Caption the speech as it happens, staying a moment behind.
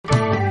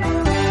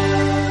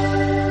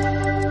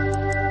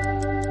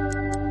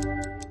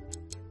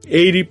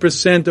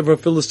80% of our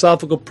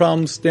philosophical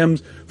problem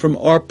stems from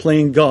our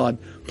playing God.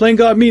 Playing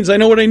God means I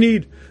know what I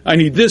need. I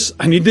need this,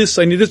 I need this,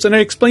 I need this, and I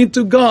explain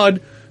to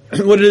God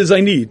what it is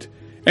I need.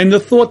 And the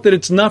thought that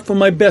it's not for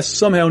my best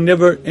somehow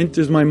never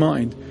enters my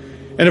mind.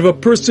 And if a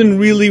person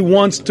really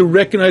wants to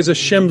recognize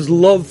Hashem's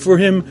love for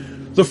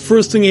him, the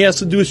first thing he has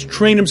to do is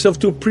train himself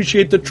to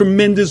appreciate the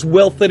tremendous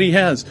wealth that he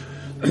has.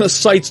 The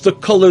sights, the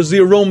colors, the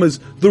aromas,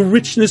 the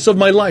richness of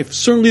my life.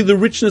 Certainly the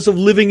richness of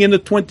living in the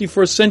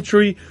 21st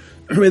century,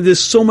 where there's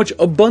so much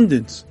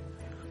abundance.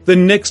 The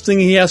next thing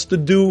he has to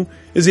do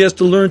is he has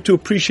to learn to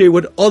appreciate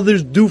what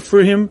others do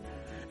for him,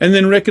 and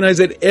then recognize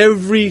that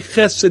every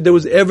chesed that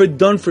was ever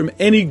done for him,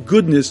 any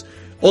goodness,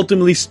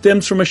 ultimately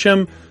stems from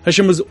Hashem.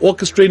 Hashem was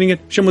orchestrating it,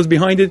 Hashem was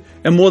behind it,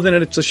 and more than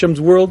that, it's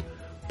Hashem's world.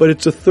 But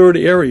it's a third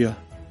area.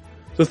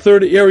 The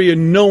third area,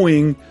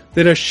 knowing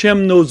that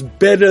Hashem knows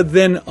better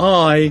than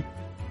I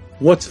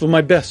what's for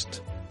my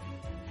best.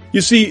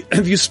 You see,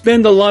 if you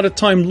spend a lot of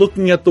time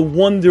looking at the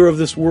wonder of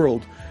this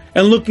world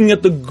and looking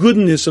at the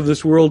goodness of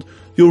this world,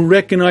 you'll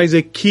recognize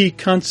a key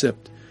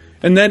concept.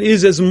 And that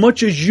is, as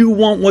much as you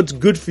want what's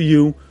good for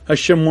you,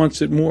 Hashem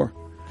wants it more.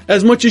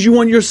 As much as you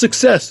want your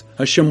success,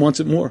 Hashem wants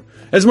it more.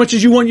 As much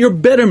as you want your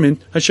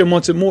betterment, Hashem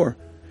wants it more.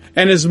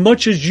 And as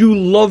much as you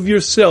love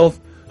yourself,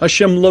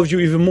 Hashem loves you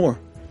even more.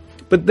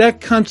 But that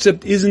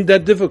concept isn't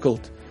that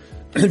difficult.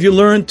 If you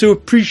learn to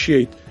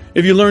appreciate,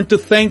 if you learn to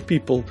thank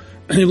people,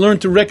 you learn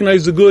to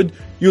recognize the good,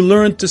 you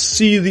learn to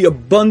see the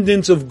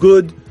abundance of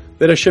good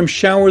that Hashem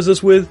showers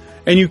us with,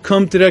 and you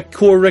come to that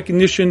core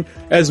recognition,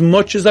 as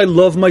much as I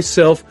love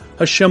myself,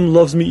 Hashem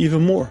loves me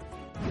even more.